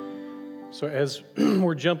So as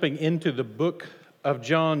we're jumping into the book of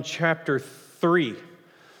John chapter 3,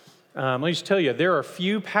 let me just tell you, there are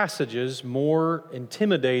few passages more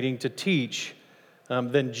intimidating to teach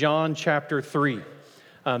than John chapter 3.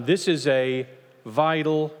 This is a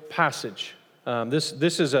vital passage.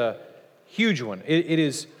 This is a huge one. It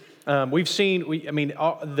is. We've seen.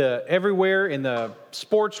 Everywhere in the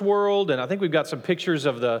sports world, and I think we've got some pictures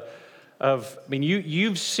of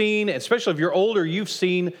you've seen, especially if you're older, you've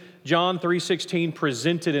seen John 3:16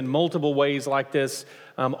 presented in multiple ways like this,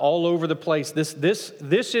 all over the place. This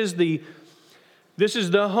is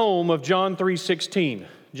the home of John 3:16.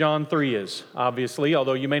 John 3 is, obviously,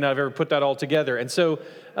 although you may not have ever put that all together. And so,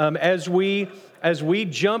 as we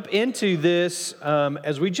jump into this,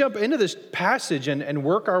 passage and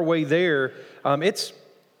work our way there,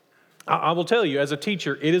 I will tell you, as a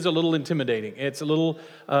teacher, it is a little intimidating. It's a little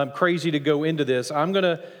crazy to go into this. I'm going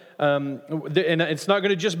to, and it's not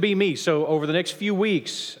going to just be me. So over the next few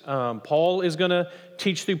weeks, Paul is going to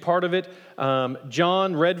teach through part of it.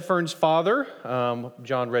 John Redfern's father,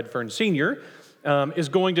 John Redfern Sr., is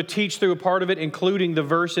going to teach through a part of it, including the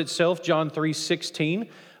verse itself, John 3:16.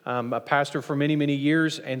 A pastor for many, many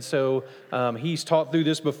years, and so he's taught through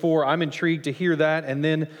this before. I'm intrigued to hear that. And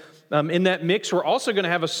then in that mix, we're also going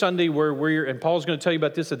to have a Sunday where and Paul's going to tell you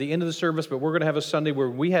about this at the end of the service, but we're going to have a Sunday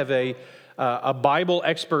where we have a Bible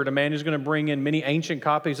expert, a man who's going to bring in many ancient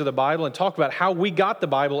copies of the Bible and talk about how we got the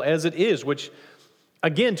Bible as it is, which,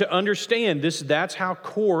 again, to understand this, that's how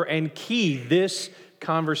core and key this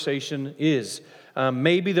conversation is.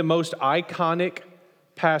 Maybe the most iconic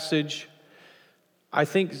passage, I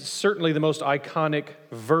think certainly the most iconic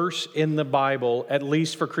verse in the Bible, at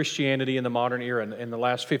least for Christianity in the modern era, in the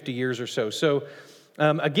last 50 years or so. So,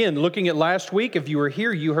 again, looking at last week, if you were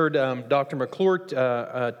here, you heard Dr.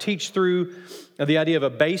 McClure teach through the idea of a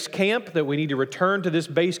base camp, that we need to return to this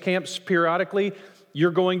base camp periodically.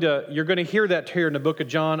 You're going to hear that here in the book of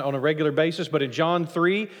John on a regular basis, but in John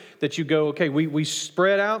 3, that you go, okay, we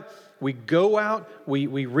spread out. We go out,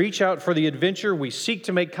 we reach out for the adventure, we seek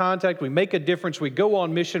to make contact, we make a difference, we go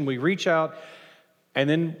on mission, we reach out, and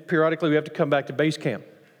then periodically we have to come back to base camp,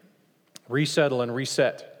 resettle and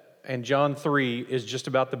reset. And John 3 is just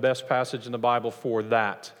about the best passage in the Bible for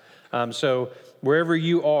that. So wherever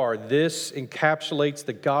you are, this encapsulates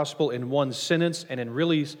the gospel in one sentence and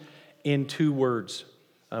in two words,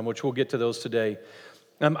 which we'll get to those today.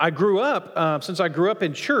 I grew up, since I grew up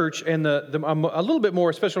in church, and I'm a little bit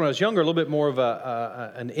more, especially when I was younger, a little bit more of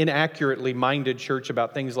an inaccurately minded church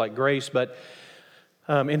about things like grace. But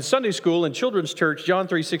in Sunday school and children's church, John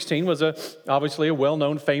 3:16 was obviously a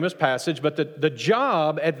well-known, famous passage. But the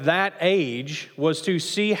job at that age was to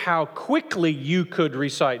see how quickly you could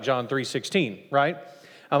recite John 3:16, right?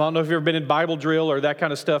 I don't know if you've ever been in Bible drill or that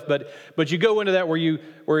kind of stuff, but you go into that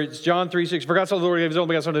where it's John 3:6. For God so loved the world, He gave His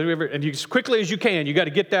only begotten Son, and you, as quickly as you can, you got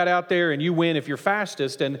to get that out there, and you win if you're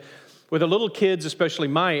fastest. And with the little kids, especially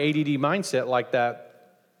my ADD mindset like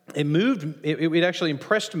that, it actually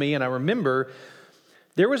impressed me. And I remember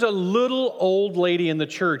there was a little old lady in the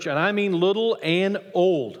church, and I mean little and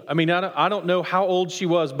old. I mean, I don't know how old she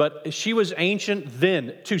was, but she was ancient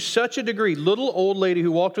then to such a degree. Little old lady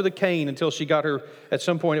who walked with a cane until she got her, at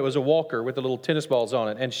some point it was a walker with the little tennis balls on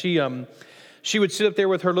it. And she would sit up there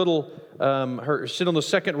with her little, sit on the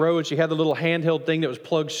second row, and she had the little handheld thing that was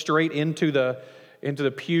plugged straight into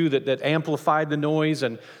the pew that amplified the noise.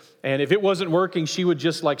 And if it wasn't working, she would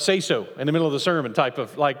just say so in the middle of the sermon type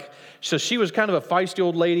of so she was kind of a feisty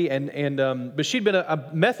old lady, but she'd been a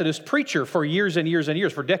Methodist preacher for years and years and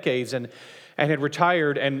years, for decades, and had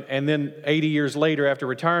retired, and then 80 years later after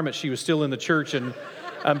retirement, she was still in the church, and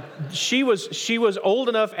she was old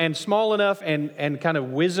enough and small enough and kind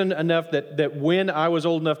of wizened enough that when I was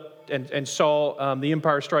old enough and saw The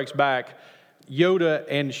Empire Strikes Back, Yoda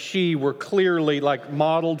and she were clearly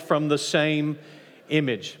modeled from the same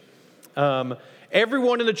image.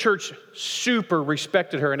 Everyone in the church super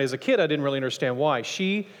respected her, and as a kid, I didn't really understand why.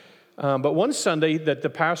 But one Sunday that the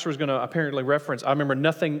pastor was going to apparently reference, I remember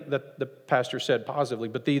nothing that the pastor said positively,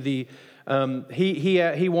 but he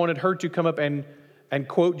wanted her to come up and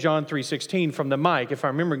quote John 3:16 from the mic, if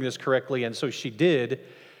I'm remembering this correctly, and so she did,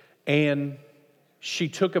 and she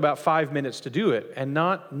took about 5 minutes to do it, and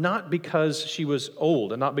not because she was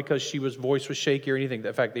old, and not because voice was shaky or anything.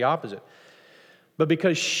 In fact, the opposite. But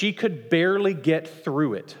because she could barely get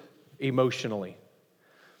through it emotionally.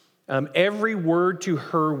 Every word to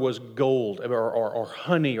her was gold or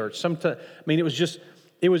honey or something. I mean,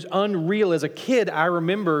 it was unreal. As a kid, I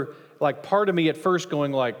remember part of me at first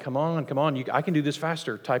going come on, I can do this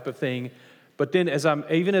faster type of thing. But then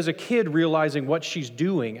even as a kid, realizing what she's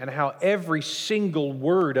doing and how every single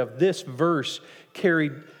word of this verse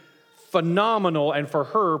carried phenomenal, and for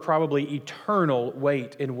her, probably eternal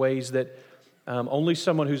weight in ways that only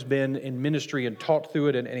someone who's been in ministry and taught through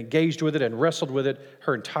it and engaged with it and wrestled with it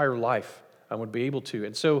her entire life would be able to.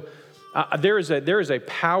 And so there is a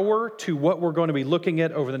power to what we're going to be looking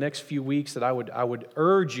at over the next few weeks that I would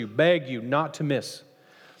urge you, beg you not to miss.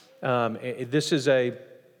 This is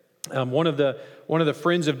one of the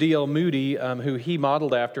friends of D.L. Moody, who he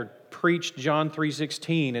modeled after, preached John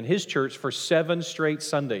 3:16 in his church for 7 straight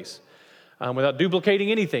Sundays. Without duplicating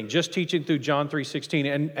anything, just teaching through John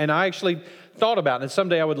 3:16. And I actually thought about it, and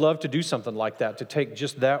someday I would love to do something like that, to take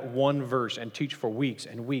just that one verse and teach for weeks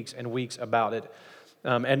and weeks and weeks about it.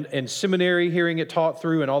 And seminary, hearing it taught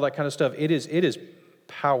through and all that kind of stuff, it is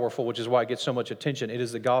powerful, which is why it gets so much attention. It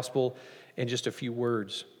is the gospel in just a few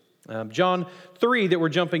words. John 3 that we're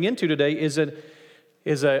jumping into today is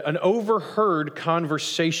an overheard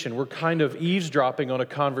conversation. We're kind of eavesdropping on a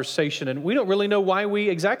conversation, and we don't really know why we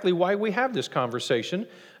have this conversation.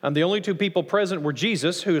 The only 2 people present were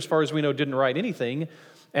Jesus, who, as far as we know, didn't write anything,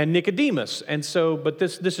 and Nicodemus. And so, but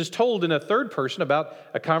this is told in a third person about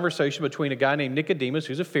a conversation between a guy named Nicodemus,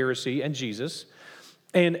 who's a Pharisee, and Jesus.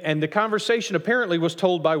 And the conversation apparently was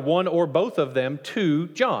told by one or both of them to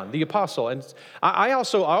John, the apostle. And I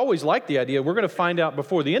always like the idea, we're going to find out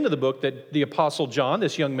before the end of the book that the apostle John,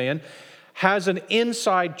 this young man, has an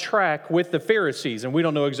inside track with the Pharisees. And we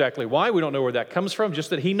don't know exactly why. We don't know where that comes from, just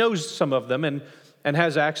that he knows some of them and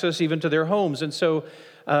has access even to their homes. And so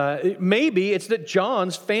maybe it's that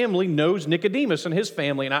John's family knows Nicodemus and his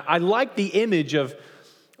family. And I like the image of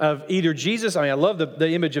either Jesus, I love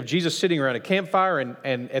the image of Jesus sitting around a campfire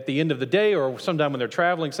and at the end of the day or sometime when they're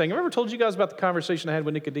traveling saying, have I ever told you guys about the conversation I had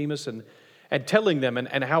with Nicodemus, and telling them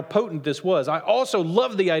and how potent this was. I also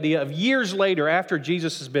love the idea of years later, after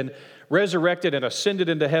Jesus has been resurrected and ascended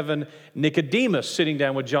into heaven, Nicodemus sitting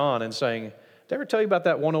down with John and saying, did I ever tell you about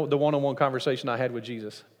the one-on-one conversation I had with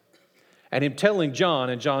Jesus? And him telling John,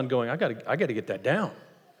 and John going, I got to get that down.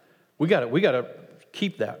 We got to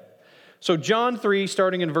keep that. So John 3,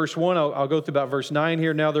 starting in verse 1, I'll go through about verse 9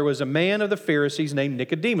 here. Now there was a man of the Pharisees named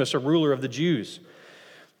Nicodemus, a ruler of the Jews.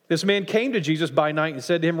 This man came to Jesus by night and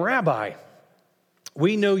said to him, Rabbi,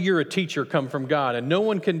 we know you're a teacher come from God, and no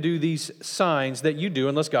one can do these signs that you do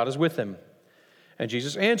unless God is with him. And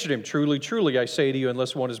Jesus answered him, Truly, truly, I say to you,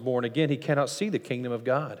 unless one is born again, he cannot see the kingdom of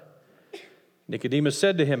God. Nicodemus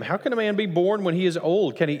said to him, How can a man be born when he is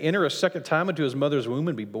old? Can he enter a second time into his mother's womb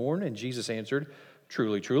and be born? And Jesus answered,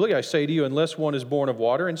 Truly, truly, I say to you, unless one is born of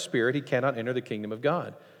water and spirit, he cannot enter the kingdom of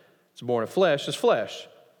God. It's born of flesh is flesh.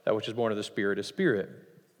 That which is born of the Spirit is spirit.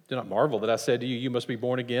 Do not marvel that I said to you, you must be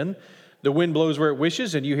born again. The wind blows where it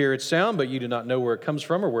wishes, and you hear its sound, but you do not know where it comes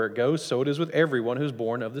from or where it goes. So it is with everyone who is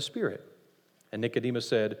born of the Spirit. And Nicodemus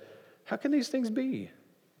said, How can these things be?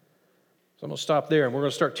 So I'm going to stop there, and we're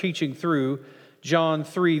going to start teaching through John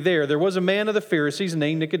 3 there. There was a man of the Pharisees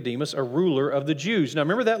named Nicodemus, a ruler of the Jews. Now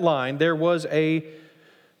remember that line, there was a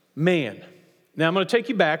man. Now I'm going to take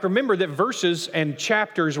you back. Remember that verses and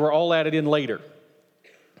chapters were all added in later.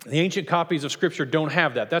 The ancient copies of Scripture don't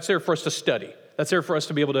have that. That's there for us to study. That's there for us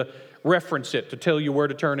to be able to reference it, to tell you where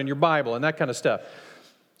to turn in your Bible and that kind of stuff.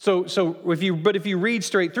 So if you read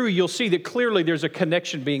straight through, you'll see that clearly there's a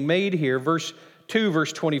connection being made here. Verse 2,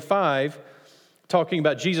 verse 25, talking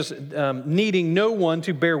about Jesus needing no one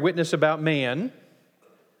to bear witness about man,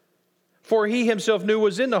 for he himself knew what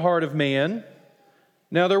was in the heart of man.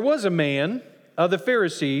 Now there was a man of the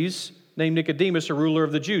Pharisees named Nicodemus, a ruler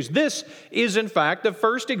of the Jews. This is, in fact, the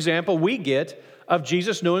first example we get of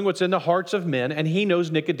Jesus knowing what's in the hearts of men, and he knows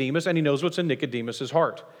Nicodemus, and he knows what's in Nicodemus's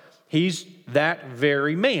heart. He's that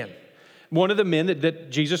very man, one of the men that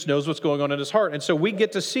Jesus knows what's going on in his heart. And so we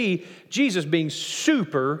get to see Jesus being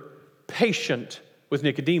super patient with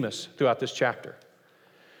Nicodemus throughout this chapter.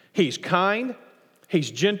 He's kind,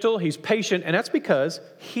 he's gentle, he's patient, and that's because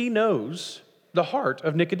he knows the heart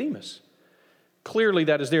of Nicodemus. Clearly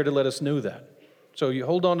that is there to let us know that. So you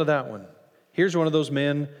hold on to that one. Here's one of those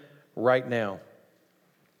men right now.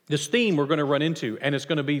 This theme we're going to run into, and it's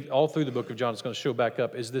going to be all through the book of John, it's going to show back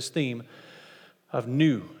up, is this theme of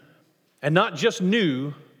new. And not just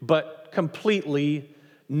new, but completely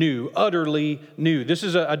new, utterly new. This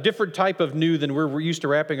is a different type of new than we're used to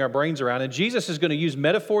wrapping our brains around. And Jesus is going to use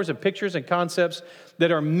metaphors and pictures and concepts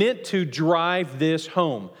that are meant to drive this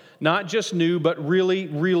home. Not just new, but really,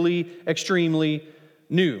 really extremely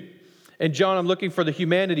new. And John, I'm looking for the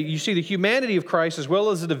humanity. You see the humanity of Christ as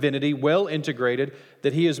well as the divinity well integrated,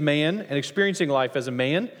 that he is man and experiencing life as a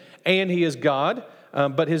man, and he is God.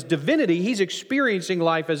 but his divinity, he's experiencing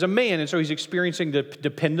life as a man, and so he's experiencing the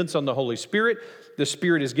dependence on the Holy Spirit. The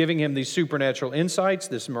Spirit is giving him these supernatural insights,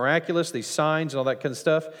 this miraculous, these signs and all that kind of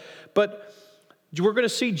stuff. But we're going to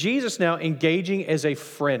see Jesus now engaging as a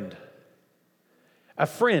friend. A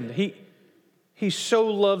friend. He so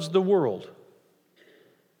loves the world.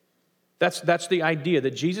 That's the idea,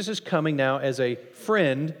 that Jesus is coming now as a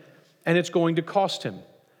friend, and it's going to cost him.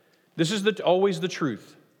 This is always the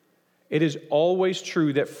truth. It is always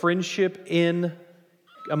true that friendship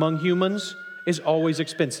among humans is always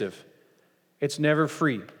expensive. It's never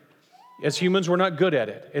free. As humans, we're not good at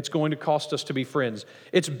it. It's going to cost us to be friends.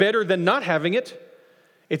 It's better than not having it.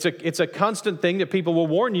 It's a constant thing that people will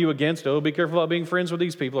warn you against. Oh, be careful about being friends with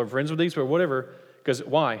these people or friends with these people or whatever. Because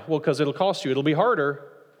why? Well, because it'll cost you. It'll be harder.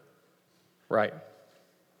 Right.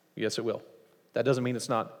 Yes, it will. That doesn't mean it's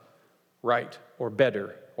not right or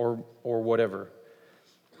better or whatever.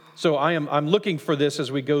 So I'm looking for this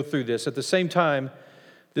as we go through this. At the same time,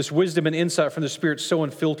 this wisdom and insight from the Spirit so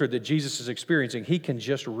unfiltered that Jesus is experiencing, he can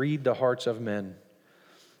just read the hearts of men.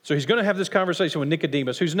 So he's going to have this conversation with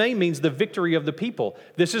Nicodemus, whose name means the victory of the people.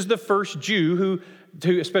 This is the first Jew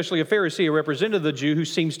who especially a Pharisee, a representative of the Jew, who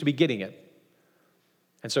seems to be getting it.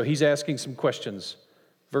 And so he's asking some questions.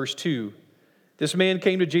 Verse 2, this man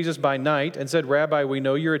came to Jesus by night and said, Rabbi, we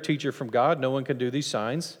know you're a teacher from God. No one can do these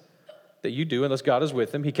signs that you do unless God is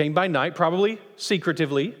with him. He came by night, probably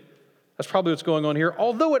secretively. That's probably what's going on here,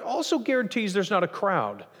 although it also guarantees there's not a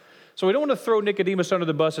crowd. So we don't want to throw Nicodemus under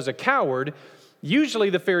the bus as a coward.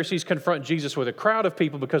 Usually the Pharisees confront Jesus with a crowd of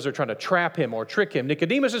people because they're trying to trap him or trick him.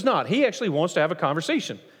 Nicodemus is not. He actually wants to have a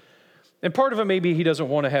conversation. And part of it may be he doesn't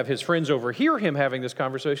want to have his friends overhear him having this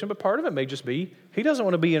conversation, but part of it may just be he doesn't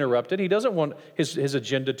want to be interrupted. He doesn't want his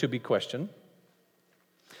agenda to be questioned.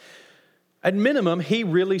 At minimum, he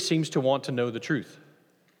really seems to want to know the truth,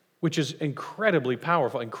 which is incredibly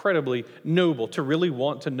powerful, incredibly noble to really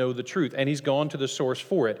want to know the truth. And he's gone to the source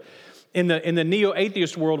for it. In the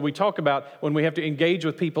neo-atheist world, we talk about when we have to engage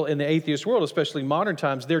with people in the atheist world, especially modern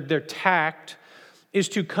times, their tact is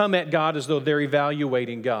to come at God as though they're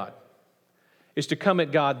evaluating God, is to come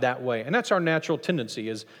at God that way. And that's our natural tendency,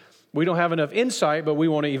 is we don't have enough insight, but we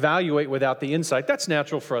want to evaluate without the insight. That's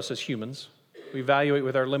natural for us as humans. We evaluate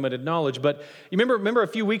with our limited knowledge. But you remember a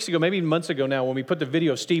few weeks ago, maybe even months ago now, when we put the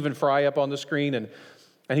video of Stephen Fry up on the screen, and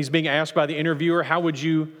he's being asked by the interviewer, how would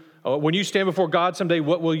you, when you stand before God someday,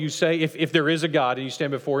 what will you say if there is a God and you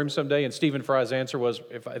stand before him someday? And Stephen Fry's answer was,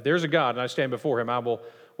 if there's a God and I stand before him,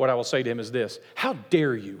 what I will say to him is this: how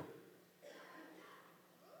dare you?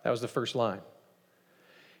 That was the first line.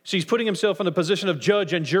 So he's putting himself in the position of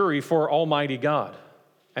judge and jury for Almighty God.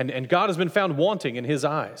 And God has been found wanting in his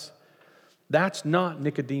eyes. That's not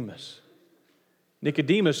Nicodemus.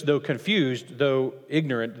 Nicodemus, though confused, though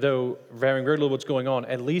ignorant, though having very little what's going on,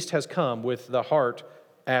 at least has come with the heart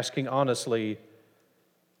asking honestly,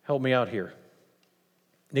 help me out here.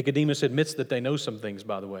 Nicodemus admits that they know some things,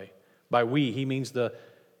 by the way. By we, he means the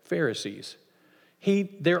Pharisees.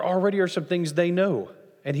 There already are some things they know,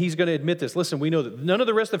 and he's going to admit this. Listen, we know that none of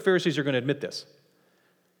the rest of the Pharisees are going to admit this.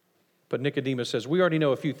 But Nicodemus says, we already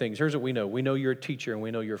know a few things. Here's what we know. We know you're a teacher, and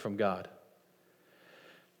we know you're from God.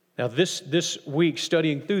 Now, this week,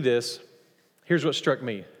 studying through this, here's what struck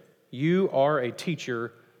me. You are a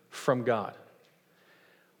teacher from God.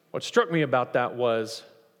 What struck me about that was,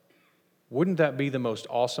 wouldn't that be the most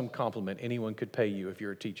awesome compliment anyone could pay you if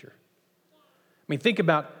you're a teacher? I mean, think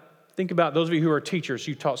about those of you who are teachers.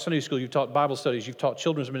 You've taught Sunday school, you've taught Bible studies, you've taught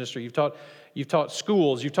children's ministry, you've taught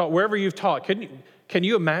schools, you've taught wherever you've taught. Can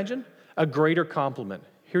you imagine a greater compliment?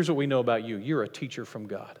 Here's what we know about you. You're a teacher from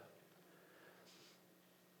God.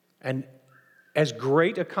 And as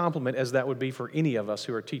great a compliment as that would be for any of us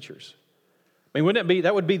who are teachers. I mean, wouldn't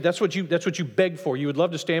it be, that's what you beg for. You would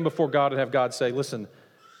love to stand before God and have God say, listen,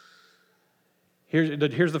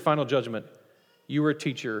 here's the final judgment. You were a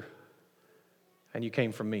teacher and you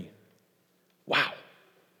came from me. Wow.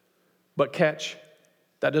 But catch,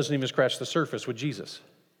 that doesn't even scratch the surface with Jesus.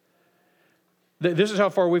 This is how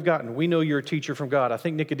far we've gotten. We know you're a teacher from God. I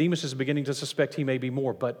think Nicodemus is beginning to suspect he may be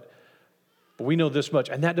more, but we know this much,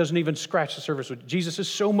 and that doesn't even scratch the surface. Jesus is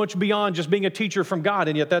so much beyond just being a teacher from God,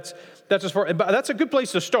 and yet that's as far. That's a good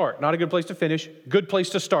place to start, not a good place to finish. Good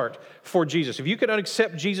place to start for Jesus. If you can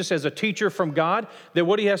accept Jesus as a teacher from God, then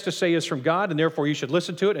what he has to say is from God, and therefore you should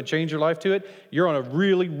listen to it and change your life to it. You're on a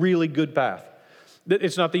really, really good path.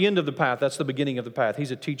 It's not the end of the path; that's the beginning of the path.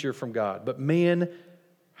 He's a teacher from God. But man,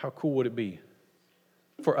 how cool would it be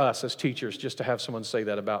for us as teachers just to have someone say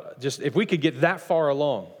that about? Just if we could get that far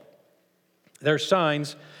along. There are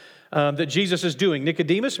signs that Jesus is doing.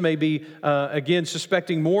 Nicodemus may be, again,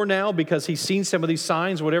 suspecting more now because he's seen some of these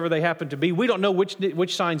signs, whatever they happen to be. We don't know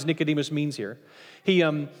which signs Nicodemus means here. He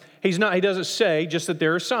doesn't say just that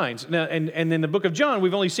there are signs. Now, and in the book of John,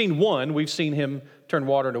 we've only seen one. We've seen him turn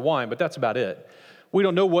water into wine, but that's about it. We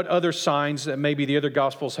don't know what other signs that maybe the other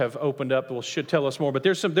Gospels have opened up should tell us more, but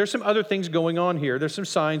there's some other things going on here. There's some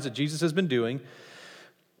signs that Jesus has been doing.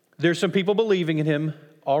 There's some people believing in him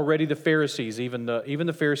already. The Pharisees, even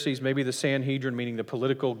the Pharisees, maybe the Sanhedrin, meaning the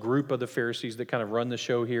political group of the Pharisees that kind of run the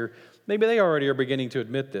show here, maybe they already are beginning to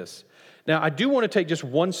admit this. Now, I do want to take just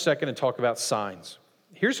 1 second and talk about signs.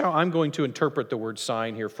 Here's how I'm going to interpret the word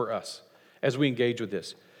sign here for us as we engage with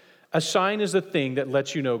this. A sign is a thing that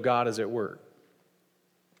lets you know God is at work.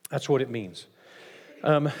 That's what it means.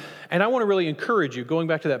 And I want to really encourage you, going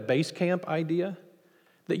back to that base camp idea,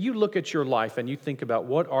 that you look at your life and you think about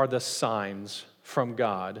what are the signs from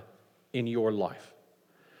God in your life.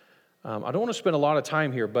 I don't want to spend a lot of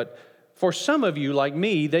time here, but for some of you, like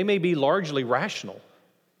me, they may be largely rational.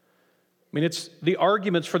 I mean, it's the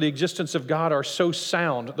arguments for the existence of God are so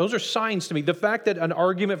sound. Those are signs to me. The fact that an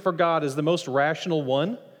argument for God is the most rational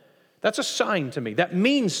one, that's a sign to me. That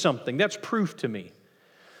means something. That's proof to me.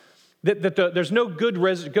 There's no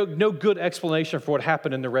good explanation for what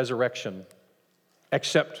happened in the resurrection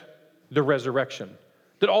except the resurrection.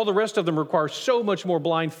 That all the rest of them require so much more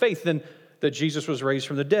blind faith than that Jesus was raised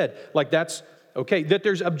from the dead. Like that's, okay, that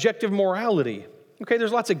there's objective morality. Okay,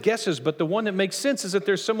 there's lots of guesses, but the one that makes sense is that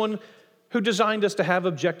there's someone who designed us to have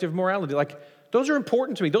objective morality. Like, those are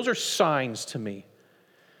important to me. Those are signs to me.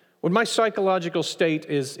 When my psychological state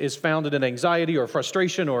is founded in anxiety or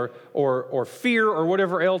frustration or fear or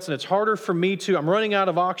whatever else, and it's harder for me I'm running out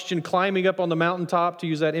of oxygen climbing up on the mountaintop, to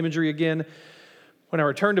use that imagery again. When I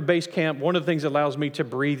return to base camp, one of the things that allows me to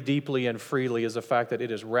breathe deeply and freely is the fact that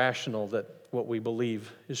it is rational that what we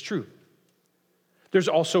believe is true. There's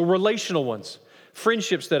also relational ones.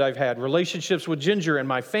 Friendships that I've had, relationships with Ginger and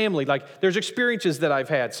my family. Like, there's experiences that I've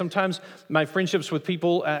had. Sometimes my friendships with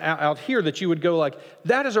people out here that you would go like,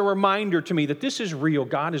 that is a reminder to me that this is real.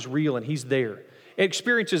 God is real and He's there.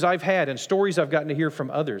 Experiences I've had and stories I've gotten to hear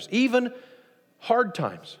from others. Even hard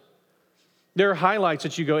times. There are highlights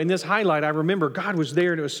that you go, in this highlight, I remember God was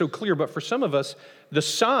there and it was so clear. But for some of us, the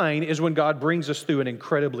sign is when God brings us through an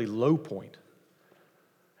incredibly low point.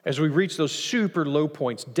 As we reach those super low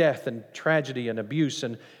points, death and tragedy and abuse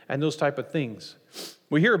and those type of things.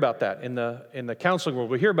 We hear about that in the counseling world.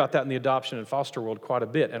 We hear about that in the adoption and foster world quite a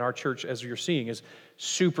bit. And our church, as you're seeing, is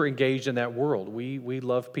super engaged in that world. We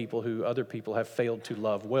love people who other people have failed to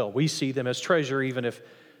love well. We see them as treasure even if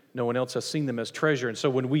no one else has seen them as treasure. And so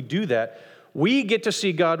when we do that, we get to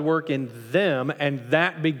see God work in them, and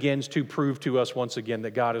that begins to prove to us once again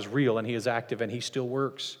that God is real and He is active and He still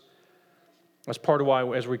works. That's part of why,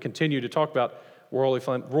 as we continue to talk about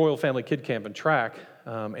Royal Family Kid Camp and Track,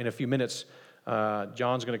 in a few minutes,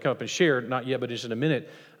 John's going to come up and share, not yet, but just in a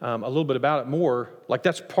minute, a little bit about it more. Like,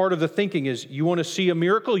 that's part of the thinking is you want to see a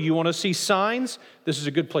miracle, you want to see signs, this is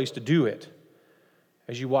a good place to do it.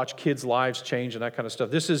 As you watch kids' lives change and that kind of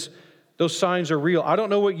stuff. Those signs are real. I don't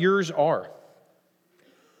know what yours are.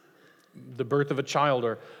 The birth of a child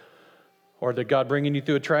or that God bringing you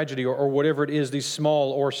through a tragedy or whatever it is, these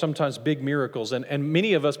small or sometimes big miracles. And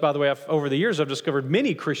many of us, by the way, over the years, I've discovered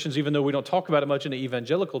many Christians, even though we don't talk about it much in the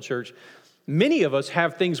evangelical church, many of us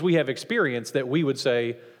have things we have experienced that we would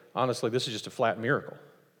say, honestly, this is just a flat miracle.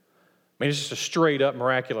 I mean, it's just a straight up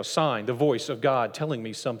miraculous sign, the voice of God telling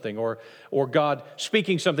me something or God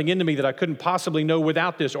speaking something into me that I couldn't possibly know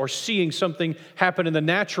without this, or seeing something happen in the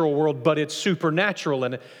natural world, but it's supernatural.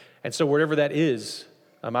 And so whatever that is,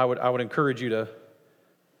 I would encourage you to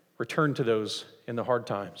return to those in the hard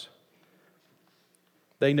times.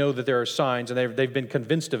 They know that there are signs, and they've been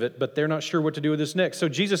convinced of it, but they're not sure what to do with this next. So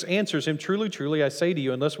Jesus answers him, "Truly, truly, I say to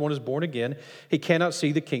you, unless one is born again, he cannot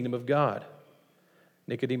see the kingdom of God."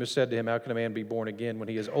 Nicodemus said to him, "How can a man be born again when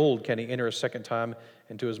he is old? Can he enter a second time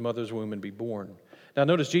into his mother's womb and be born?" Now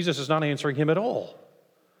notice, Jesus is not answering him at all.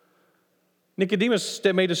 Nicodemus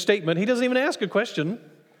made a statement. He doesn't even ask a question.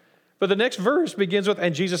 But the next verse begins with,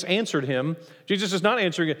 "And Jesus answered him." Jesus is not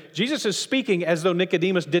answering it. Jesus is speaking as though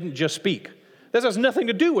Nicodemus didn't just speak. This has nothing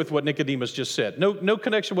to do with what Nicodemus just said. No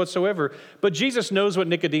connection whatsoever. But Jesus knows what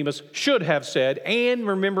Nicodemus should have said. And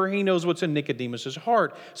remember, He knows what's in Nicodemus'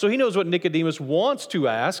 heart. So He knows what Nicodemus wants to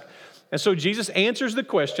ask. And so Jesus answers the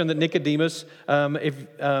question that Nicodemus,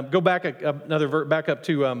 go back up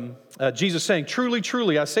to Jesus saying, "Truly,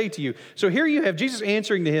 truly, I say to you." So here you have Jesus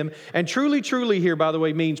answering to him. And truly, truly here, by the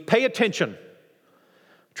way, means pay attention.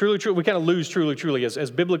 Truly, truly, we kind of lose truly, truly.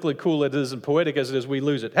 As biblically cool it is and poetic as it is, we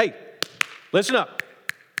lose it. Hey, listen up.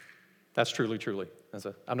 That's truly, truly.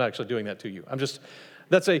 I'm not actually doing that to you.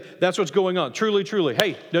 That's what's going on. Truly, truly.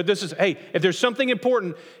 Hey, no, if there's something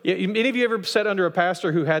important, any of you ever sat under a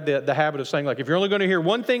pastor who had the habit of saying, like, if you're only going to hear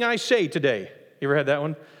one thing I say today, you ever had that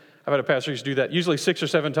one? I've had a pastor who used to do that, usually 6 or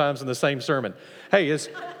 7 times in the same sermon. Hey, it's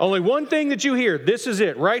only one thing that you hear. This is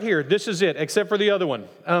it, right here. This is it, except for the other one.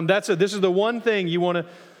 This is the one thing you want to.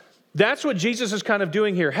 That's what Jesus is kind of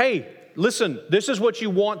doing here. Hey, listen, this is what you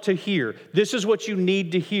want to hear. This is what you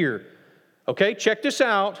need to hear. Okay, check this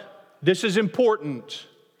out. This is important.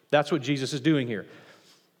 That's what Jesus is doing here.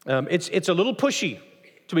 It's a little pushy,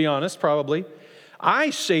 to be honest, probably.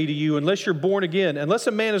 I say to you, unless you're born again, unless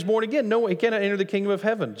a man is born again, no, he cannot enter the kingdom of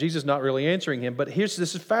heaven. Jesus is not really answering him, but this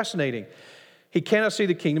is fascinating. He cannot see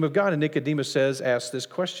the kingdom of God. And Nicodemus asks this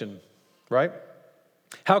question, right?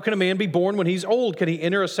 How can a man be born when he's old? Can he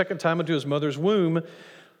enter a second time into his mother's womb?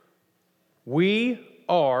 We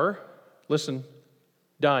are, listen,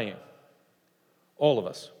 dying. All of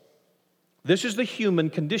us. This is the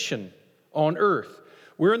human condition on earth.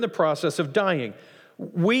 We're in the process of dying.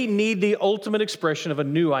 We need the ultimate expression of a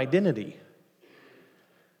new identity.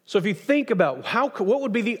 So if you think about what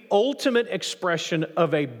would be the ultimate expression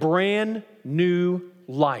of a brand new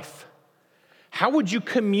life? How would you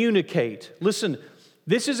communicate? Listen,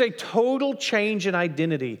 this is a total change in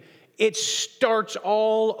identity. It starts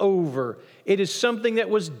all over. It is something that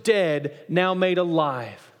was dead, now made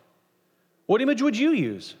alive. What image would you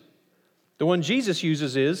use? The one Jesus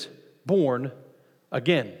uses is born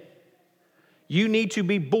again. You need to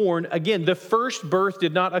be born again. The first birth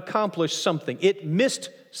did not accomplish something. It missed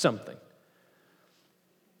something.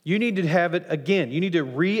 You need to have it again. You need to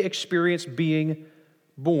re-experience being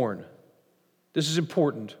born. This is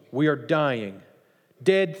important. We are dying.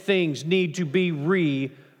 Dead things need to be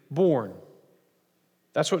reborn.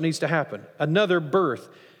 That's what needs to happen. Another birth.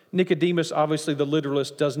 Nicodemus, obviously the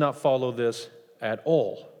literalist, does not follow this at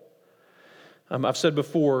all. I've said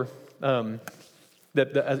before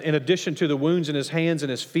that in addition to the wounds in his hands and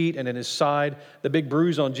his feet and in his side, the big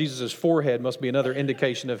bruise on Jesus' forehead must be another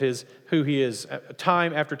indication of who he is.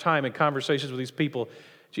 Time after time in conversations with these people,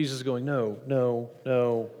 Jesus is going, no.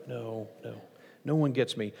 No one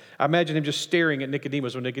gets me. I imagine him just staring at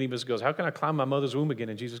Nicodemus when Nicodemus goes, how can I climb my mother's womb again?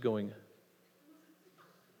 And Jesus going,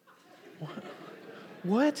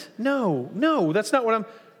 what? No, that's not what I'm,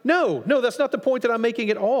 no, that's not the point that I'm making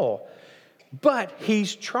at all. But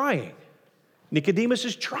he's trying. Nicodemus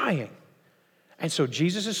is trying. And so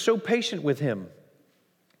Jesus is so patient with him.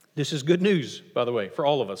 This is good news, by the way, for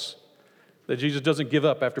all of us. That Jesus doesn't give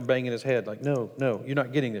up after banging his head. Like, no, you're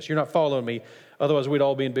not getting this. You're not following me. Otherwise, we'd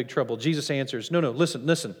all be in big trouble. Jesus answers, no, listen.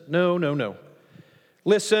 No.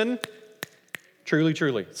 Listen.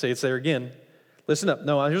 Truly. Say it's there again. Listen up.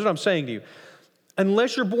 No, here's what I'm saying to you.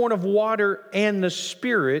 Unless you're born of water and the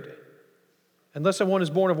Spirit, unless someone is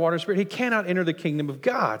born of water and Spirit, he cannot enter the kingdom of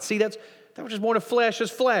God. See, that which is born of flesh is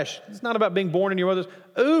flesh. It's not about being born in your mother's.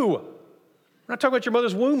 We're not talking about your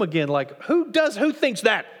mother's womb again. Like, who thinks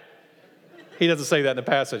that? He doesn't say that in the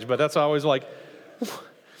passage, but that's always like,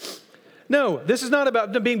 no, this is not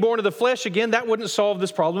about being born of the flesh again. That wouldn't solve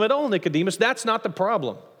this problem at all, Nicodemus. That's not the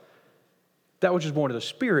problem. That which is born of the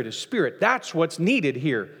Spirit is spirit. That's what's needed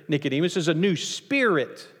here, Nicodemus, is a new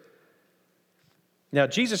spirit. Now,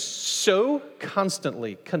 Jesus so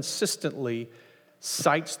consistently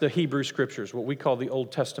cites the Hebrew Scriptures, what we call the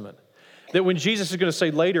Old Testament, that when Jesus is going to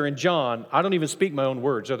say later in John, I don't even speak my own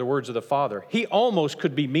words, they're the words of the Father, he almost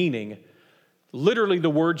could be meaning literally the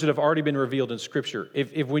words that have already been revealed in Scripture.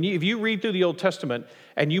 If you read through the Old Testament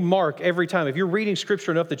and you mark every time, if you're reading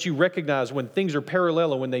Scripture enough that you recognize when things are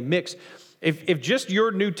parallel and when they mix, if just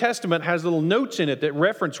your New Testament has little notes in it that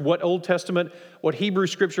reference what Old Testament, what Hebrew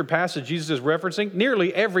Scripture passage Jesus is referencing,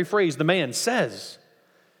 nearly every phrase the man says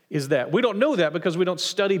is that. We don't know that because we don't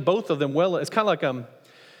study both of them well. It's kind of like,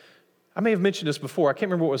 I may have mentioned this before. I can't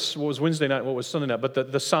remember what was Wednesday night and what was Sunday night, but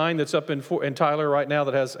the sign that's up in Tyler right now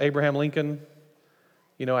that has Abraham Lincoln,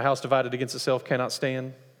 a house divided against itself cannot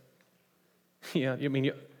stand. Yeah,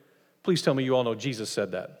 please tell me you all know Jesus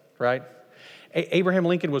said that, right? Abraham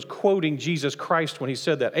Lincoln was quoting Jesus Christ when he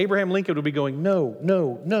said that. Abraham Lincoln would be going,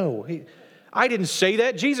 no. I didn't say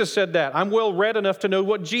that. Jesus said that. I'm well read enough to know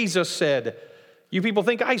what Jesus said. You people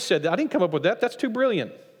think I said that. I didn't come up with that. That's too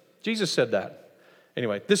brilliant. Jesus said that.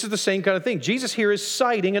 Anyway, this is the same kind of thing. Jesus here is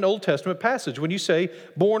citing an Old Testament passage. When you say,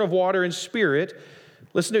 born of water and Spirit,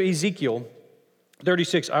 listen to Ezekiel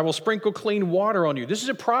 36, I will sprinkle clean water on you. This is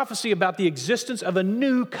a prophecy about the existence of a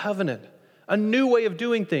new covenant, a new way of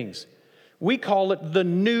doing things. We call it the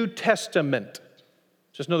New Testament.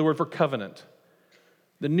 Just another word for covenant.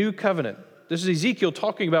 The new covenant. This is Ezekiel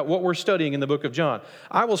talking about what we're studying in the book of John.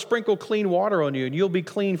 I will sprinkle clean water on you, and you'll be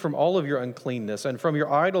clean from all of your uncleanness. And from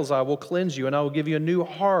your idols I will cleanse you, and I will give you a new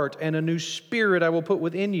heart, and a new spirit I will put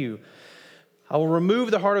within you. I will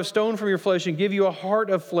remove the heart of stone from your flesh and give you a heart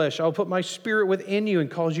of flesh. I will put my spirit within you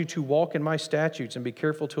and cause you to walk in my statutes and be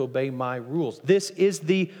careful to obey my rules. This is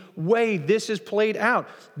the way this is played out.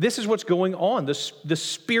 This is what's going on. The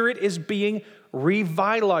spirit is being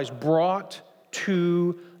revitalized, brought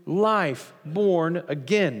to life, born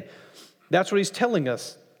again. That's what he's telling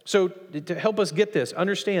us. So to help us get this,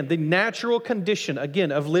 understand the natural condition,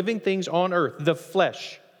 again, of living things on earth, the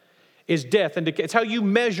flesh, is death and decay. It's how you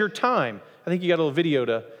measure time. I think you got a little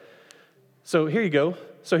video so here you go.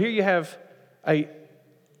 So here you have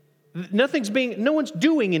no one's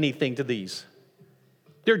doing anything to these.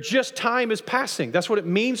 They're just time is passing. That's what it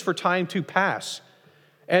means for time to pass.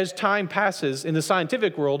 As time passes in the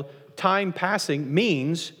scientific world, time passing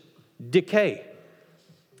means decay.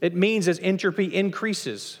 It means as entropy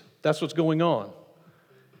increases. That's what's going on.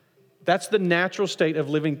 That's the natural state of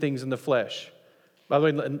living things in the flesh. By the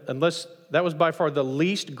way, unless that was by far the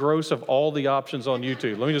least gross of all the options on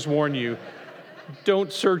YouTube. Let me just warn you,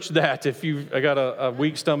 don't search that if you've got a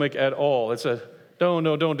weak stomach at all.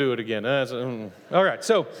 Don't do it again. All right,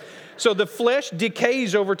 so the flesh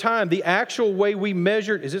decays over time. The actual way we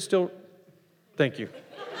measure, is it still? Thank you.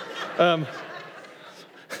 I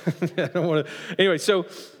don't want to. Anyway, so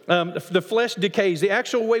the flesh decays. The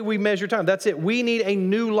actual way we measure time, that's it. We need a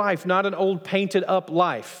new life, not an old painted up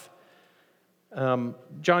life. John,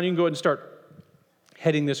 you can go ahead and start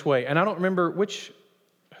heading this way. And I don't remember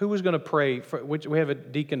who was going to pray. We have a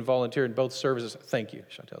deacon volunteer in both services. Thank you,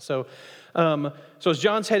 Chantel. So as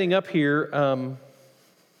John's heading up here,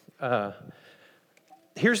 as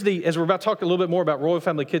we're about to talk a little bit more about Royal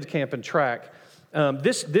Family Kids Camp and Track,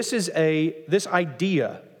 this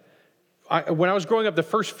idea. When I was growing up, the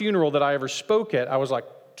first funeral that I ever spoke at, I was like,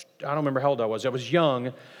 I don't remember how old I was. I was young.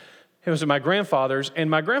 It was at my grandfather's, and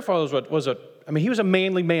my grandfather he was a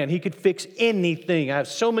manly man. He could fix anything. I have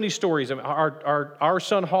so many stories. Our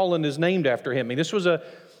son Holland is named after him. He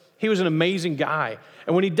was an amazing guy.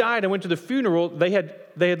 And when he died, I went to the funeral. They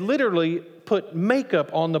had literally put makeup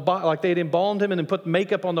on the body, like they had embalmed him and then put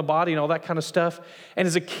makeup on the body and all that kind of stuff. And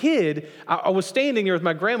as a kid, I was standing there with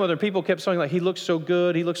my grandmother, and people kept saying, like, he looks so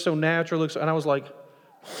good, he looks so natural, and I was like,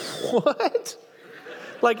 what?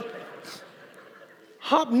 Like,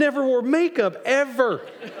 Hop never wore makeup, ever.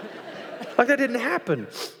 Like that didn't happen.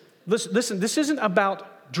 Listen, this isn't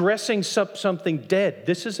about dressing up something dead.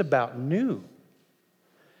 This is about new.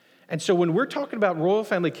 And so when we're talking about Royal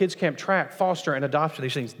Family Kids Camp, Track, Foster, and Adoption,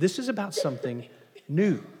 these things, this is about something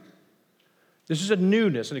new. This is a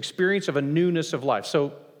newness, an experience of a newness of life.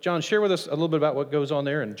 So, John, share with us a little bit about what goes on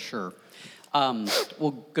there. Sure.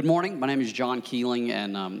 Well, good morning. My name is John Keeling,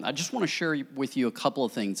 and I just want to share with you a couple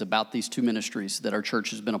of things about these two ministries that our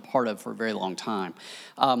church has been a part of for a very long time.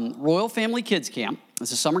 Royal Family Kids Camp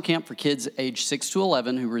is a summer camp for kids aged 6 to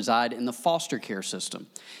 11 who reside in the foster care system.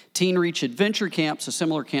 Teen Reach Adventure Camp is a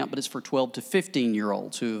similar camp, but it's for 12 to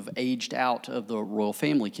 15-year-olds who have aged out of the Royal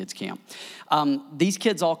Family Kids Camp. These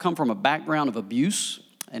kids all come from a background of abuse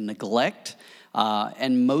and neglect,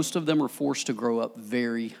 and most of them are forced to grow up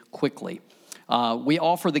very quickly. We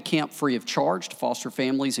offer the camp free of charge to foster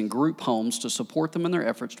families and group homes to support them in their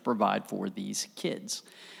efforts to provide for these kids.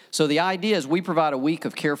 So the idea is we provide a week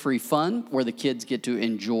of carefree fun where the kids get to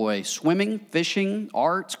enjoy swimming, fishing,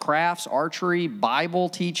 arts, crafts, archery, Bible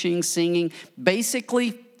teaching, singing,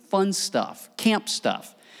 basically fun stuff, camp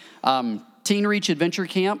stuff. Teen Reach Adventure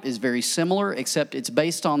Camp is very similar, except it's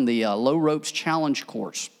based on the Low Ropes Challenge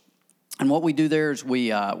course. And what we do there is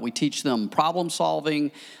we teach them problem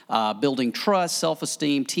solving, building trust,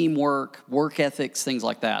 self-esteem, teamwork, work ethics, things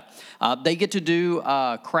like that. They get to do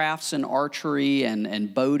crafts and archery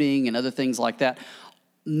and boating and other things like that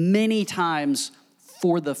many times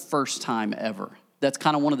for the first time ever. That's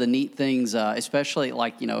kind of one of the neat things, especially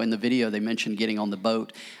like, in the video they mentioned getting on the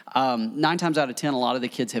boat. 9 times out of 10, a lot of the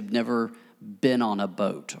kids have never been on a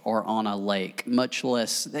boat or on a lake, much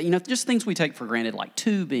less, just things we take for granted like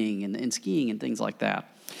tubing and skiing and things like that.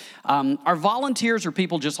 Our volunteers are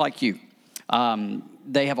people just like you.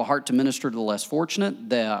 They have a heart to minister to the less fortunate.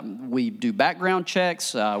 We do background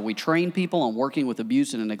checks. We train people on working with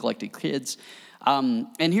abused and neglected kids. And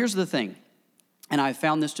here's the thing, and I've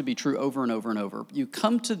found this to be true over and over and over. You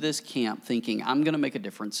come to this camp thinking, I'm going to make a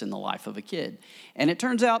difference in the life of a kid. And it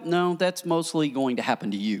turns out, no, that's mostly going to happen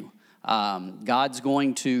to you. God's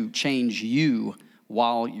going to change you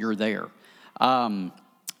while you're there.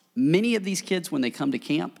 Many of these kids, when they come to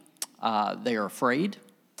camp, they are afraid.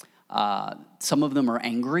 Some of them are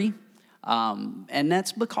angry. And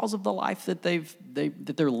that's because of the life that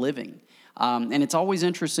they're living. And it's always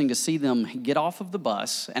interesting to see them get off of the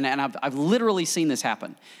bus, and I've literally seen this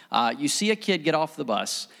happen. You see a kid get off the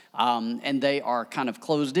bus, and they are kind of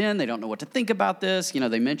closed in. They don't know what to think about this.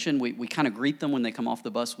 They mentioned we kind of greet them when they come off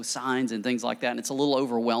the bus with signs and things like that, and it's a little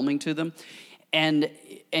overwhelming to them. And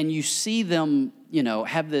you see them,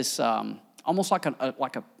 have this almost like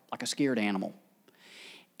a scared animal.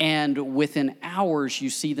 And within hours, you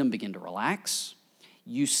see them begin to relax.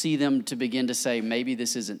 You see them to begin to say, maybe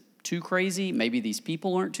this isn't too crazy. Maybe these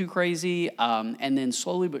people aren't too crazy. And then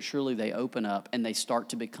slowly but surely they open up and they start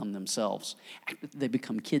to become themselves. They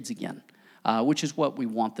become kids again, which is what we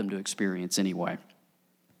want them to experience anyway.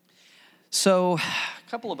 So a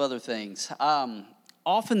couple of other things.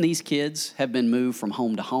 Often these kids have been moved from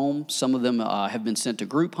home to home. Some of them have been sent to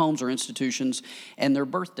group homes or institutions, and their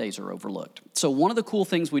birthdays are overlooked. So one of the cool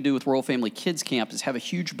things we do with Royal Family Kids Camp is have a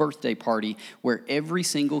huge birthday party where every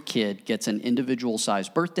single kid gets an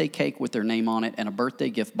individual-sized birthday cake with their name on it and a birthday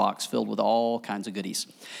gift box filled with all kinds of goodies.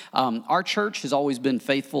 Our church has always been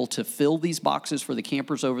faithful to fill these boxes for the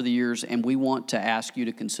campers over the years, and we want to ask you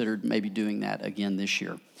to consider maybe doing that again this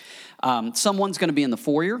year. Someone's going to be in the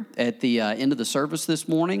foyer at the end of the service this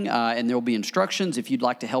morning, and there will be instructions if you'd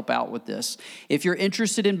like to help out with this. If you're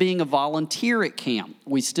interested in being a volunteer at camp,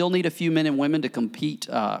 we still need a few men and women to complete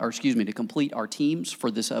our teams for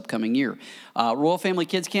this upcoming year. Royal Family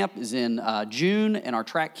Kids Camp is in June, and our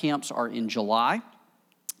track camps are in July.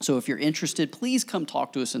 So if you're interested, please come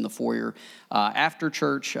talk to us in the foyer after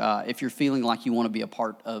church if you're feeling like you want to be a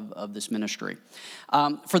part of this ministry.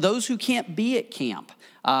 For those who can't be at camp,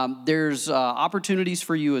 there's opportunities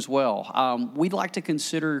for you as well. We'd like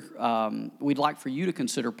for you to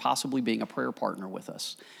consider possibly being a prayer partner with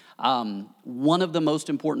us. One of the most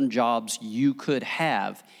important jobs you could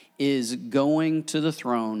have is going to the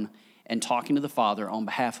throne and talking to the Father on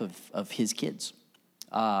behalf of his kids.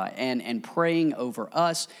 And praying over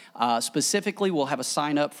us. Specifically, we'll have a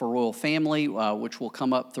sign up for Royal Family, which will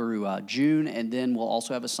come up through June, and then we'll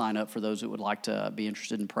also have a sign up for those that would like to be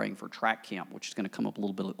interested in praying for track camp, which is going to come up a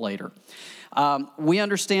little bit later. We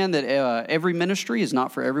understand that every ministry is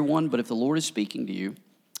not for everyone, but if the Lord is speaking to you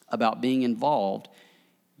about being involved,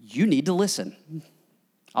 you need to listen.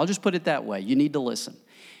 I'll just put it that way. You need to listen.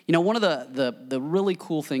 One of the really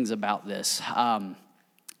cool things about this,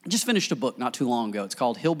 I just finished a book not too long ago. It's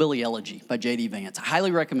called Hillbilly Elegy by J.D. Vance. I highly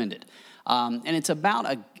recommend it. And it's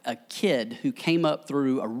about a kid who came up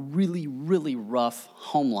through a really, really rough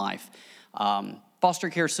home life, foster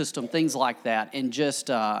care system, things like that, and just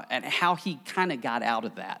and how he kind of got out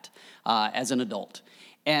of that as an adult.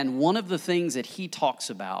 And one of the things that he talks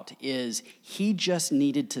about is he just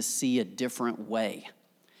needed to see a different way.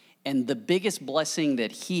 And the biggest blessing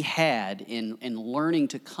that he had in learning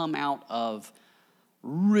to come out of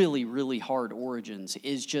really, really hard origins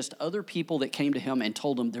is just other people that came to him and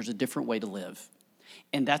told him there's a different way to live.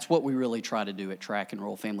 And that's what we really try to do at Track and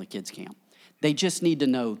Royal Family Kids Camp. They just need to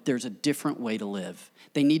know there's a different way to live.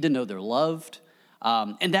 They need to know they're loved.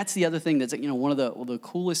 And that's the other thing that's, one of the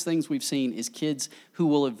coolest things we've seen is kids who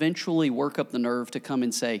will eventually work up the nerve to come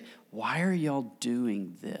and say, why are y'all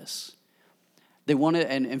doing this? They want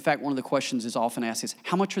to, and in fact, one of the questions is often asked is,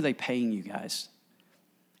 how much are they paying you guys?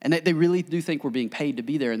 And they really do think we're being paid to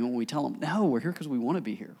be there. And when we tell them, no, we're here because we want to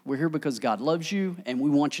be here. We're here because God loves you, and we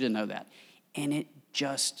want you to know that. And it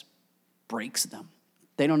just breaks them.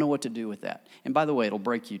 They don't know what to do with that. And by the way, it'll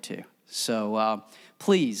break you too. So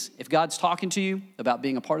please, if God's talking to you about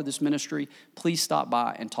being a part of this ministry, please stop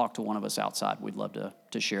by and talk to one of us outside. We'd love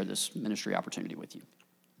to share this ministry opportunity with you.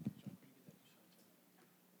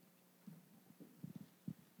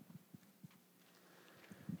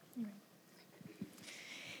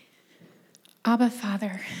 Abba,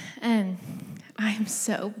 Father, I am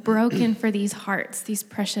so broken for these hearts, these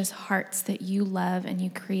precious hearts that you love and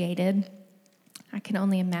you created. I can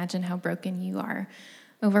only imagine how broken you are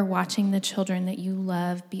over watching the children that you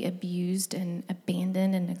love be abused and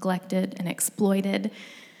abandoned and neglected and exploited.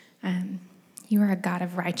 You are a God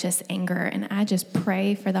of righteous anger, and I just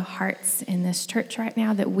pray for the hearts in this church right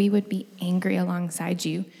now that we would be angry alongside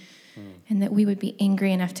you and that we would be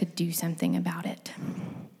angry enough to do something about it.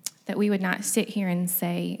 That we would not sit here and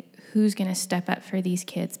say, who's going to step up for these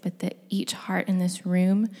kids, but that each heart in this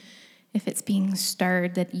room, if it's being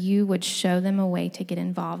stirred, that you would show them a way to get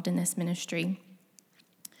involved in this ministry.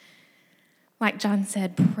 Like John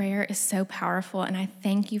said, prayer is so powerful, and I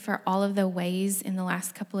thank you for all of the ways in the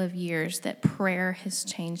last couple of years that prayer has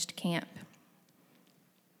changed camp.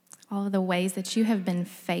 All of the ways that you have been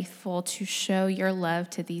faithful to show your love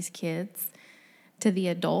to these kids, to the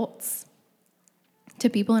adults, to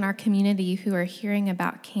people in our community who are hearing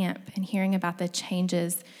about camp and hearing about the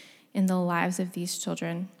changes in the lives of these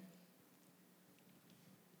children.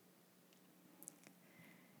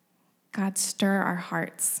 God, stir our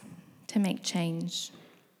hearts to make change.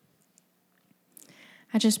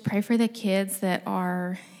 I just pray for the kids that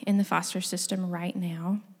are in the foster system right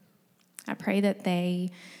now. I pray that they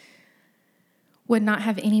would not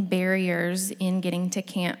have any barriers in getting to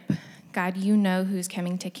camp. God, you know who's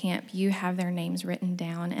coming to camp. You have their names written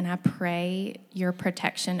down, and I pray your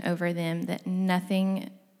protection over them, that nothing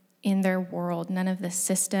in their world, none of the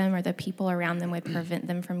system or the people around them would prevent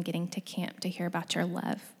them from getting to camp to hear about your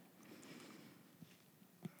love.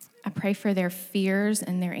 I pray for their fears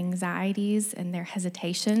and their anxieties and their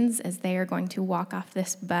hesitations as they are going to walk off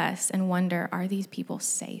this bus and wonder, are these people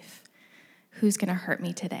safe? Who's going to hurt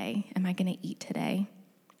me today? Am I going to eat today?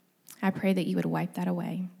 I pray that you would wipe that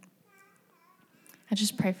away. I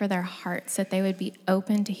just pray for their hearts, that they would be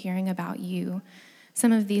open to hearing about you.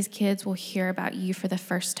 Some of these kids will hear about you for the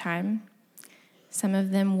first time. Some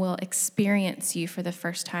of them will experience you for the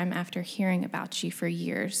first time after hearing about you for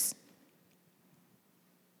years.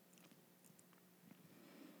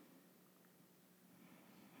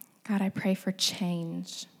 God, I pray for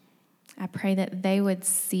change. I pray that they would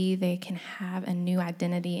see they can have a new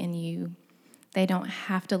identity in you. They don't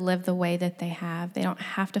have to live the way that they have. They don't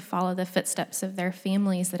have to follow the footsteps of their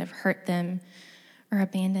families that have hurt them or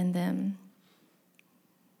abandoned them.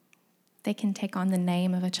 They can take on the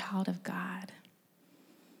name of a child of God.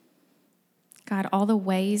 God, all the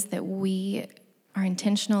ways that we are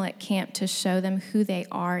intentional at camp to show them who they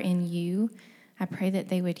are in you, I pray that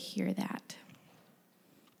they would hear that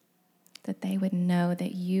they would know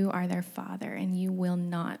that you are their Father and you will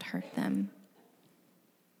not hurt them.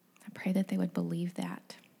 I pray that they would believe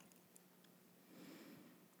that.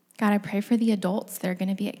 God, I pray for the adults that are going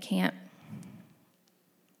to be at camp.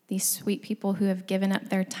 These sweet people who have given up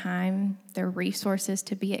their time, their resources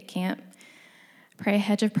to be at camp. Pray a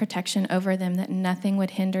hedge of protection over them, that nothing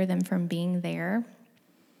would hinder them from being there.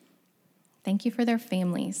 Thank you for their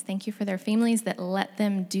families. Thank you for their families that let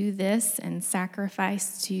them do this and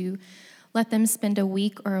sacrifice to let them spend a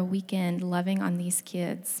week or a weekend loving on these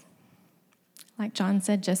kids. Like John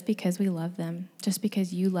said, just because we love them, just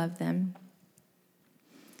because you love them.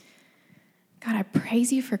 God, I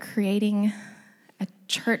praise you for creating a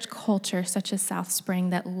church culture such as South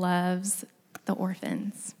Spring that loves the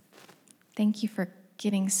orphans. Thank you for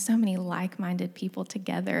getting so many like-minded people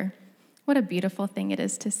together. What a beautiful thing it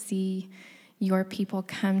is to see your people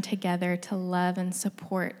come together to love and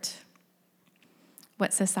support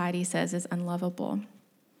what society says is unlovable.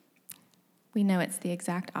 We know it's the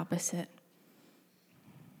exact opposite.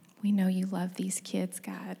 We know you love these kids,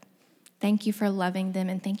 God. Thank you for loving them,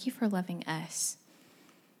 and thank you for loving us.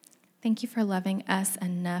 Thank you for loving us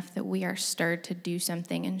enough that we are stirred to do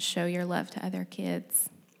something and show your love to other kids,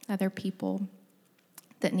 other people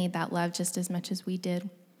that need that love just as much as we did.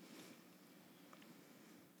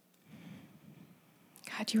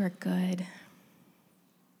 God, you are good.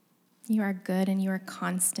 You are good and you are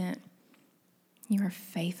constant. You are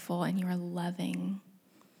faithful and you are loving.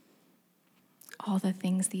 All the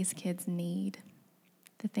things these kids need,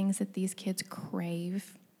 the things that these kids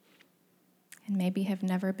crave and maybe have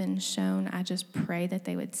never been shown, I just pray that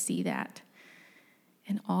they would see that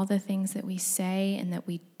in all the things that we say and that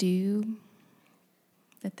we do,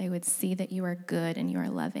 that they would see that you are good and you are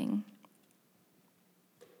loving.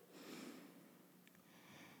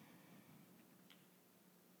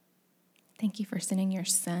 Thank you for sending your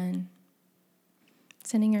son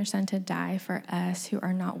to die for us who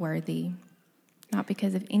are not worthy, not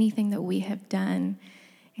because of anything that we have done.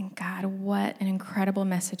 And God, what an incredible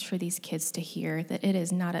message for these kids to hear, that it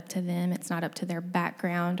is not up to them, it's not up to their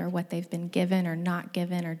background or what they've been given or not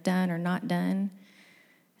given or done or not done.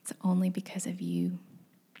 It's only because of you.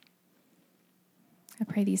 I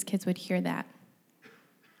pray these kids would hear that.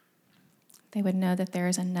 They would know that there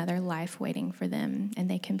is another life waiting for them and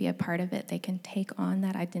they can be a part of it. They can take on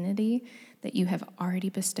that identity that you have already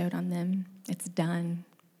bestowed on them. It's done.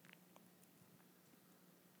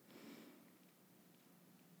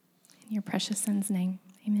 In your precious son's name,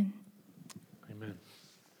 amen. Amen.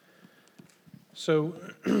 So,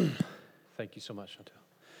 thank you so much,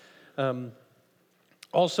 Chantel.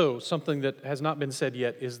 Also, something that has not been said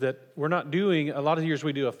yet is that we're not doing, a lot of years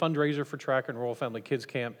we do a fundraiser for Tracker and Royal Family Kids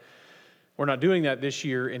Camp. We're not doing that this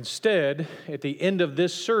year. Instead, at the end of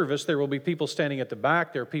this service, there will be people standing at the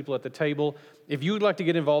back. There are people at the table. If you would like to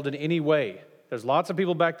get involved in any way, there's lots of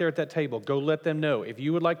people back there at that table. Go let them know. If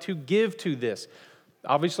you would like to give to this,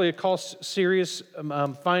 Obviously, it costs serious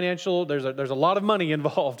financial. There's a lot of money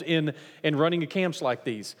involved in running camps like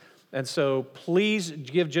these. And so please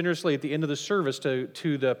give generously at the end of the service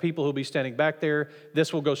to the people who'll be standing back there.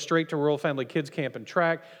 This will go straight to Royal Family Kids Camp and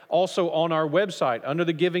Track. Also on our website, under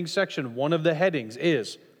the giving section, one of the headings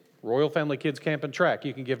is Royal Family Kids Camp and Track.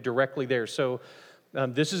 You can give directly there. So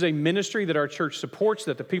this is a ministry that our church supports,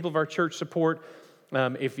 that the people of our church support.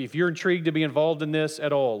 If you're intrigued to be involved in this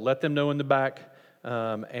at all, let them know in the back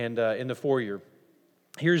and in the foyer.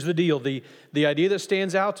 Here's the deal. The idea that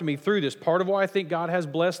stands out to me through this, part of why I think God has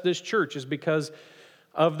blessed this church is because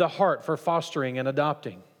of the heart for fostering and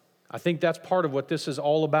adopting. I think that's part of what this is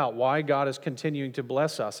all about, why God is continuing to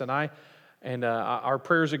bless us. And our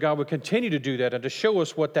prayers that God would continue to do that and to show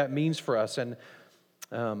us what that means for us. And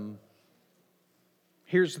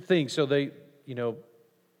here's the thing. So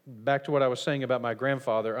back to what I was saying about my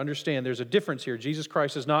grandfather, understand there's a difference here. Jesus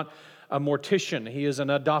Christ is not a mortician. He is an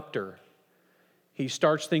adopter. He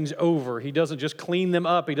starts things over. He doesn't just clean them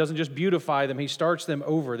up. He doesn't just beautify them. He starts them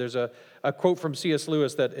over. There's a quote from C.S.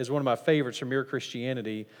 Lewis that is one of my favorites from Mere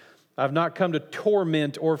Christianity. I've not come to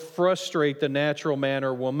torment or frustrate the natural man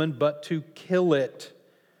or woman, but to kill it.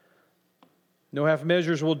 No half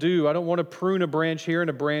measures will do. I don't want to prune a branch here and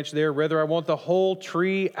a branch there. Rather, I want the whole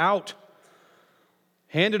tree out.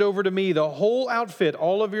 Hand it over to me, the whole outfit,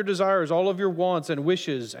 all of your desires, all of your wants and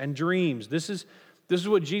wishes and dreams. This is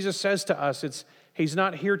what Jesus says to us. He's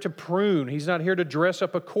not here to prune. He's not here to dress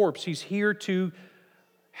up a corpse. He's here to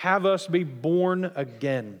have us be born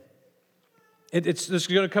again. This is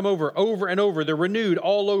going to come over and over. They're renewed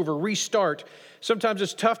all over, restart. Sometimes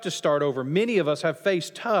it's tough to start over. Many of us have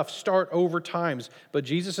faced tough start over times, but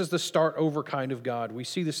Jesus is the start over kind of God. We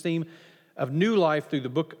see this theme of new life through the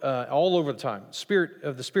book all over the time. Spirit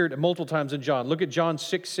of the Spirit multiple times in John. Look at John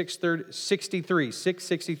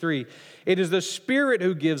 6:63. It is the Spirit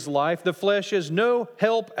who gives life. The flesh is no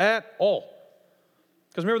help at all.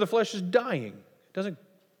 Because remember, the flesh is dying. It doesn't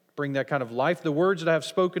bring that kind of life. The words that I have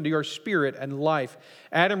spoken to your spirit and life.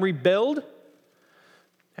 Adam rebelled,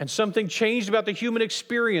 and something changed about the human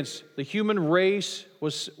experience. The human race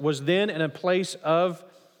was then in a place of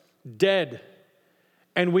dead.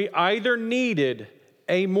 And we either needed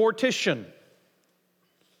a mortician,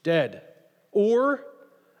 dead, or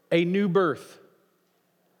a new birth.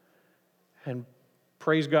 And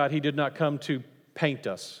praise God, He did not come to paint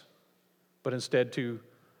us, but instead to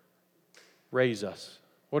raise us.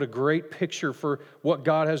 What a great picture for what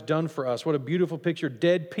God has done for us. What a beautiful picture.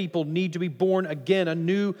 Dead people need to be born again, a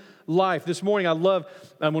new life. This morning I love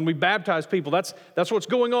when we baptize people, that's what's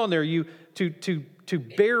going on there. To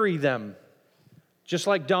bury them. Just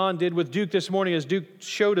like Don did with Duke this morning, as Duke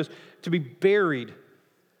showed us, to be buried.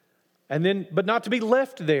 But not to be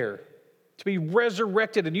left there, to be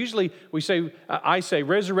resurrected. And usually I say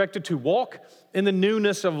resurrected to walk in the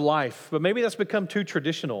newness of life. But maybe that's become too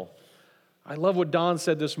traditional. I love what Don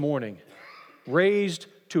said this morning. Raised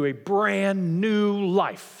to a brand new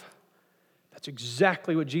life. That's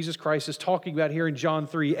exactly what Jesus Christ is talking about here in John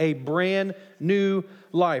 3, a brand new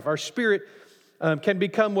life. Our spirit can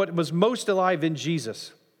become what was most alive in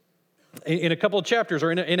Jesus. In a couple of chapters,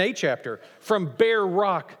 or in a chapter, from bare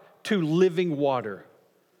rock to living water.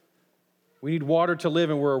 We need water to live,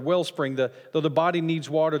 and we're a wellspring. Though the body needs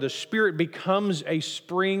water, the spirit becomes a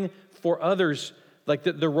spring for others, like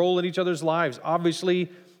the role in each other's lives.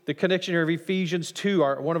 Obviously, the connection here of Ephesians 2,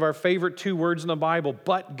 one of our favorite two words in the Bible,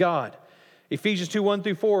 but God. Ephesians 2,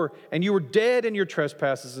 1-4, and you were dead in your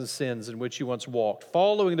trespasses and sins in which you once walked,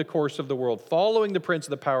 following the course of the world, following the prince of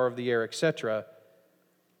the power of the air, etc.,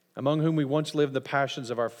 among whom we once lived in the passions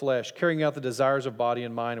of our flesh, carrying out the desires of body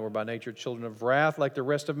and mind, and were by nature children of wrath like the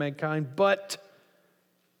rest of mankind, but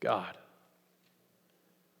God.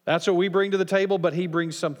 That's what we bring to the table, but He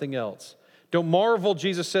brings something else. Don't marvel,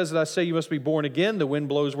 Jesus says, that I say you must be born again. The wind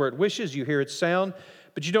blows where it wishes, you hear its sound,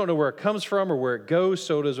 but you don't know where it comes from or where it goes.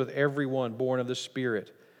 So it is with everyone born of the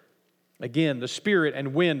Spirit. Again, the Spirit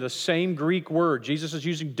and wind, the same Greek word. Jesus is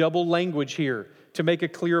using double language here to make a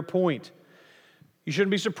clear point. You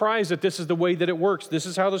shouldn't be surprised that this is the way that it works. This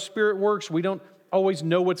is how the Spirit works. We don't always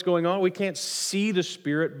know what's going on. We can't see the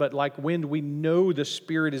Spirit, but like wind, we know the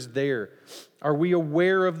Spirit is there. Are we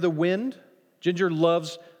aware of the wind? Ginger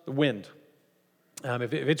loves the wind.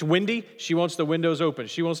 If it's windy, she wants the windows open.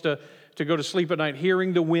 She wants to go to sleep at night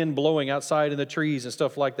hearing the wind blowing outside in the trees and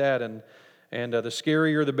stuff like that. And the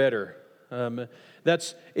scarier, the better.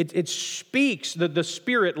 It speaks. The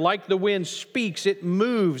Spirit, like the wind, speaks. It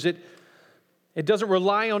moves. It doesn't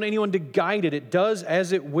rely on anyone to guide it. It does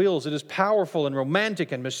as it wills. It is powerful and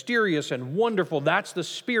romantic and mysterious and wonderful. That's the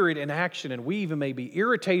Spirit in action. And we even may be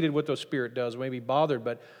irritated what the Spirit does, may be bothered,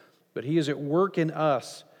 but He is at work in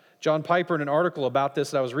us. John Piper, in an article about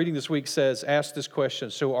this that I was reading this week, asked this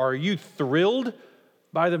question: so are you thrilled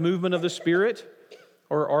by the movement of the Spirit,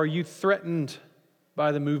 or are you threatened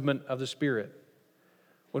by the movement of the Spirit?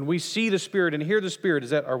 When we see the Spirit and hear the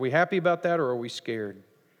Spirit, are we happy about that, or are we scared?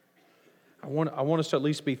 I want us to at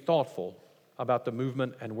least be thoughtful about the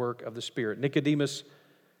movement and work of the Spirit. Nicodemus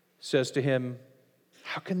says to him,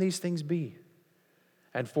 how can these things be?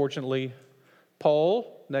 And fortunately,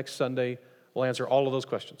 Paul, next Sunday, will answer all of those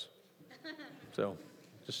questions. So,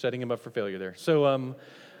 just setting him up for failure there. So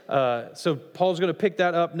Paul's going to pick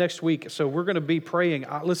that up next week. So we're going to be praying.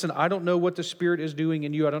 Listen, I don't know what the Spirit is doing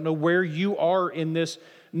in you. I don't know where you are in this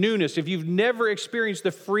newness. If you've never experienced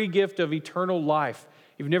the free gift of eternal life,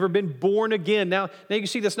 you've never been born again. Now you can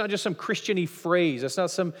see that's not just some Christian-y phrase. That's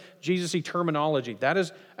not some Jesus-y terminology. That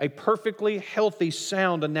is a perfectly healthy,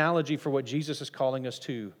 sound analogy for what Jesus is calling us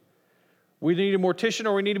to. We need a mortician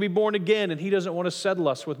or we need to be born again, and He doesn't want to settle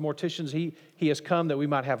us with morticians. He has come that we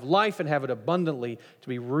might have life and have it abundantly, to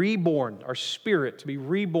be reborn, our spirit to be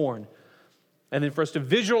reborn. And then for us to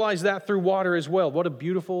visualize that through water as well. What a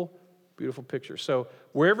beautiful, beautiful picture. So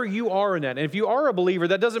wherever you are in that, and if you are a believer,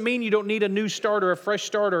 that doesn't mean you don't need a new start or a fresh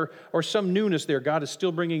start or some newness there. God is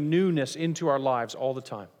still bringing newness into our lives all the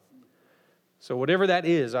time. So whatever that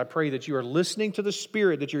is, I pray that you are listening to the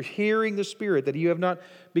Spirit, that you're hearing the Spirit, that you have not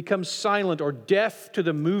become silent or deaf to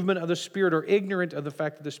the movement of the Spirit or ignorant of the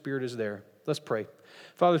fact that the Spirit is there. Let's pray.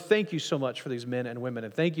 Father, thank you so much for these men and women,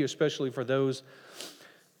 and thank you especially for those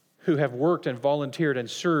who have worked and volunteered and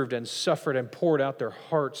served and suffered and poured out their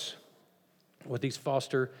hearts with these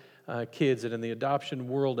foster kids and in the adoption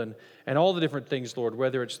world and all the different things, Lord,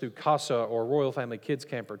 whether it's through CASA or Royal Family Kids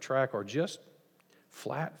Camp or TRAC or just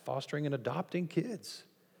flat fostering and adopting kids.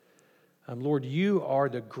 Lord, you are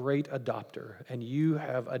the great adopter, and you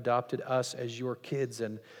have adopted us as your kids,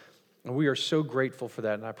 and we are so grateful for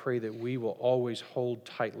that, and I pray that we will always hold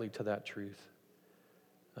tightly to that truth.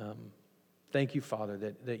 Thank you, Father,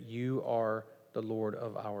 that you are the Lord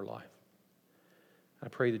of our life. I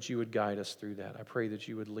pray that you would guide us through that. I pray that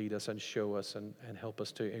you would lead us and show us and help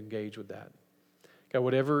us to engage with that. God,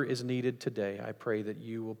 whatever is needed today, I pray that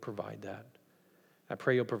you will provide that. I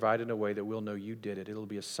pray you'll provide it in a way that we'll know you did it. It'll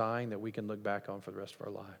be a sign that we can look back on for the rest of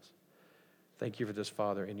our lives. Thank you for this,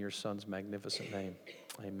 Father, in your Son's magnificent name.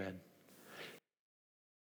 Amen.